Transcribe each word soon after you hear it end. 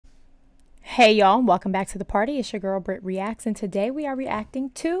Hey y'all, welcome back to the party. It's your girl BrittReacts, and today we are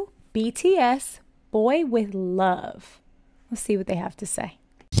reacting to BTS Boy with Love. Let's see what they have to say.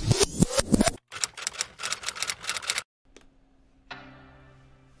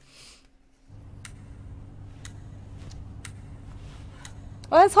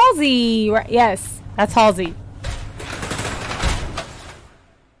 Oh, that's Halsey, right? Yes, that's Halsey.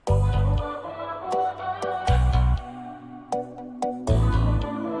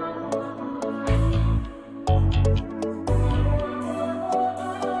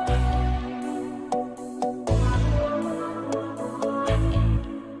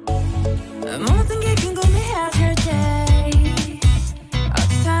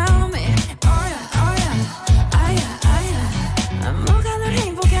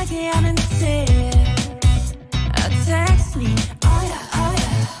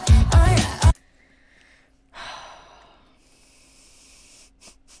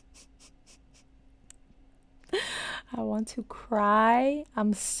 I want to cry.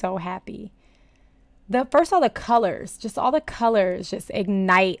 I'm so happy. First, all the colors just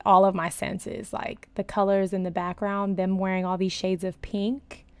ignite all of my senses. Like the colors in the background, them wearing all these shades of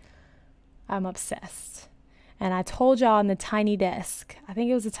pink. I'm obsessed. And I told y'all on the tiny desk, I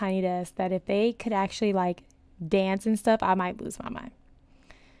think it was a tiny desk, that if they could actually like dance and stuff, I might lose my mind.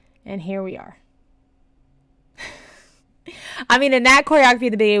 And here we are. I mean, in that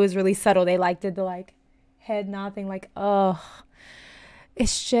choreography, the video was really subtle. They like did the like head nod thing, like, oh,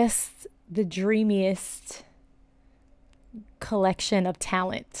 it's just the dreamiest collection of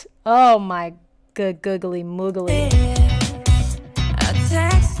talent. Oh my good googly moogly.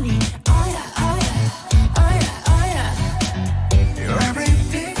 Text me. Oh yeah, oh yeah, oh yeah, oh yeah. Your every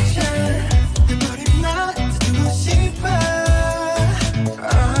picture, 내 머리 나 듣고 싶어.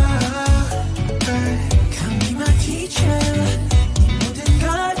 Come be my teacher. 네 모든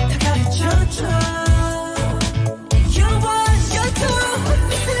걸 다 가르쳐줘.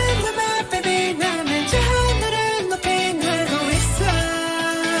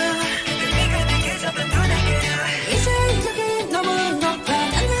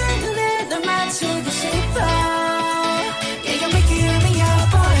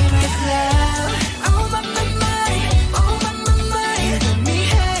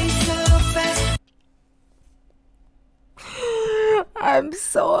 I'm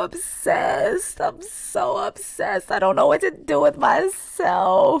so obsessed. I'm so obsessed. I don't know what to do with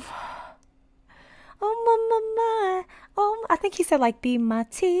myself. Oh, my. Oh, I think he said like, be my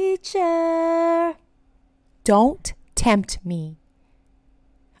teacher. Don't tempt me.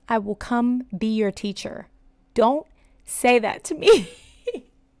 I will come be your teacher. Don't say that to me.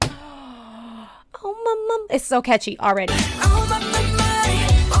 Oh, my. It's so catchy already. Oh, my.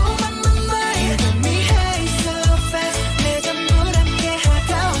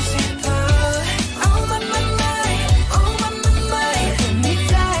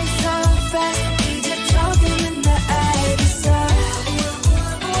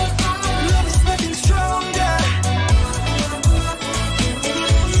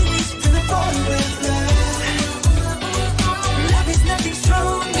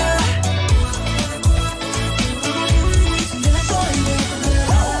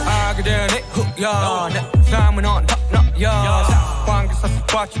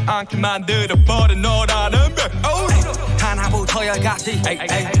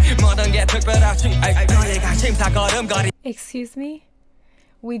 Excuse me?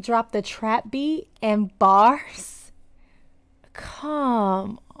 We dropped the trap beat and bars?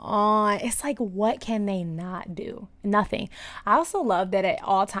 Come on. It's like, what can they not do? Nothing. I also love that at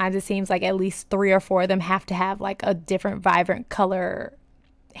all times it seems like at least 3 or 4 of them have to have like a different vibrant color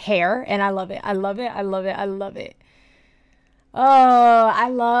hair, and I love it. I love it. I love it. I love it. Oh, I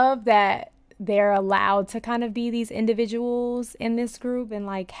love that they're allowed to kind of be these individuals in this group and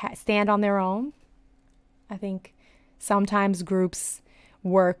like stand on their own. I think sometimes groups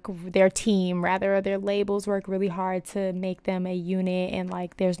work, their team rather, their labels work really hard to make them a unit, and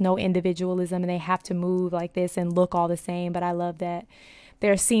like there's no individualism and they have to move like this and look all the same. But I love that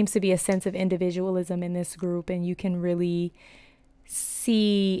there seems to be a sense of individualism in this group, and you can really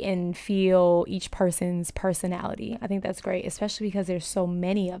see and feel each person's personality. I think that's great, especially because there's so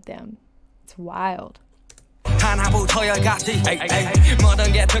many of them. It's wild.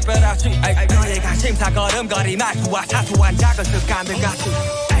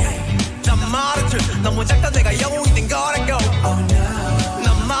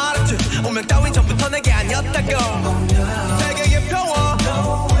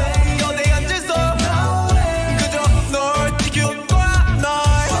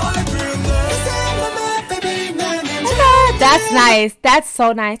 That's That's nice. That's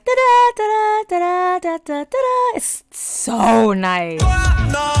so nice. Da-da, da-da, da-da, da-da, da-da. It's so nice.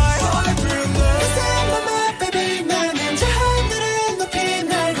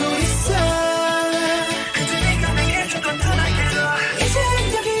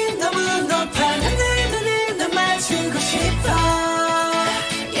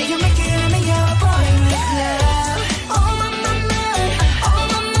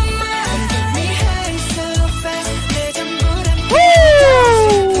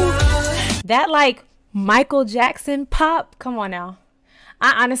 That like Michael Jackson pop. Come on now.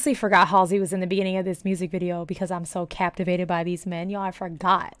 I honestly forgot Halsey was in the beginning of this music video because I'm so captivated by these men. Y'all, I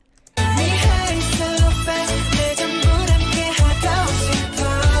forgot.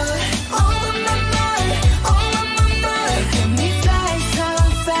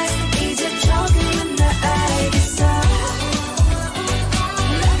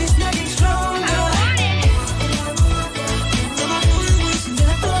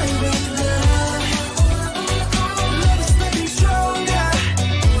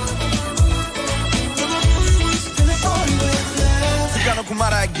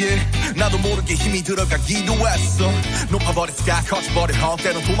 나도 모르게 힘이 들어가기도 했어 높아버린 스카 커져버린 헛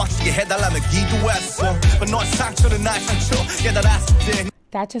때론 도망치게 해달라며 기도했어 너의 상처는 나의 상처 깨달았을 때.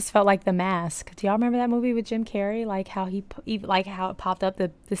 That just felt like The Mask. Do y'all remember that movie with Jim Carrey? Like how like how it popped up,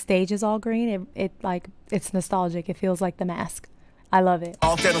 the stage is all green. It like it's nostalgic. It feels like The Mask. I love it.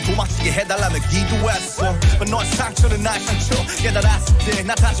 때론 도망치게 해달라며 기도했어 너의 상처는 나의 상처 깨달았을 때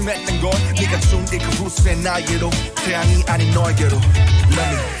나 다짐했던 건 네가 준 이 그 후세 나에게로 태양이 아닌 너에게로 Let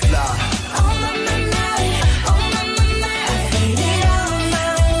me fly.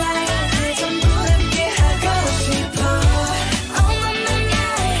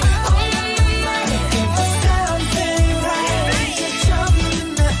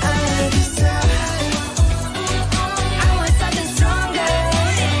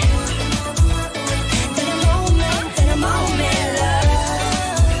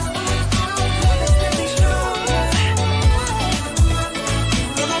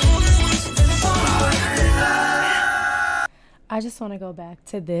 I just want to go back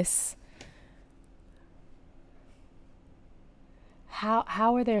to this. How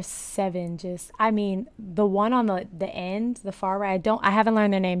are there 7 just, I mean, the one on the end, the far right, I haven't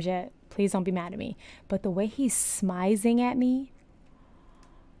learned their names yet. Please don't be mad at me. But the way he's smizing at me.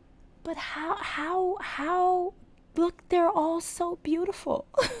 But how, look, they're all so beautiful.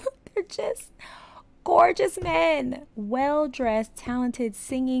 They're just gorgeous men. Well-dressed, talented,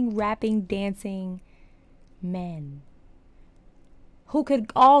 singing, rapping, dancing men. Who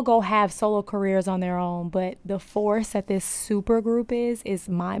could all go have solo careers on their own, but the force that this super group is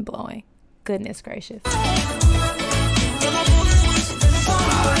mind-blowing. Goodness gracious.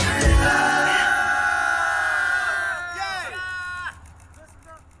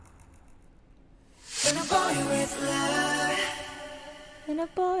 And a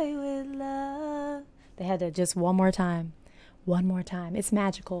boy with love. They had to just one more time. One more time. It's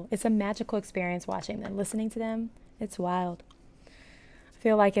magical. It's a magical experience watching them. Listening to them, it's wild. I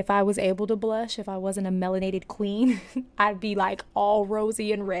feel like if I was able to blush, if I wasn't a melanated queen, I'd be like all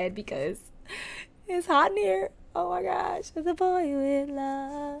rosy and red because it's hot in here. Oh my gosh. The boy with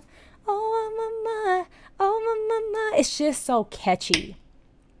love. Oh my. It's just so catchy.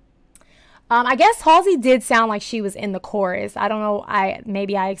 I guess Halsey did sound like she was in the chorus. I don't know.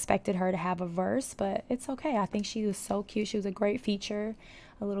 Maybe I expected her to have a verse, but it's okay. I think she was so cute. She was a great feature,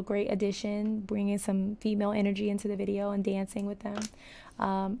 a little great addition, bringing some female energy into the video and dancing with them.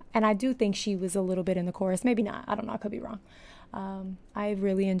 And I do think she was a little bit in the chorus. Maybe not. I don't know. I could be wrong. I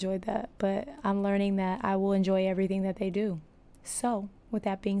really enjoyed that, but I'm learning that I will enjoy everything that they do. So with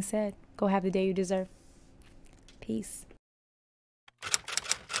that being said, go have the day you deserve. Peace.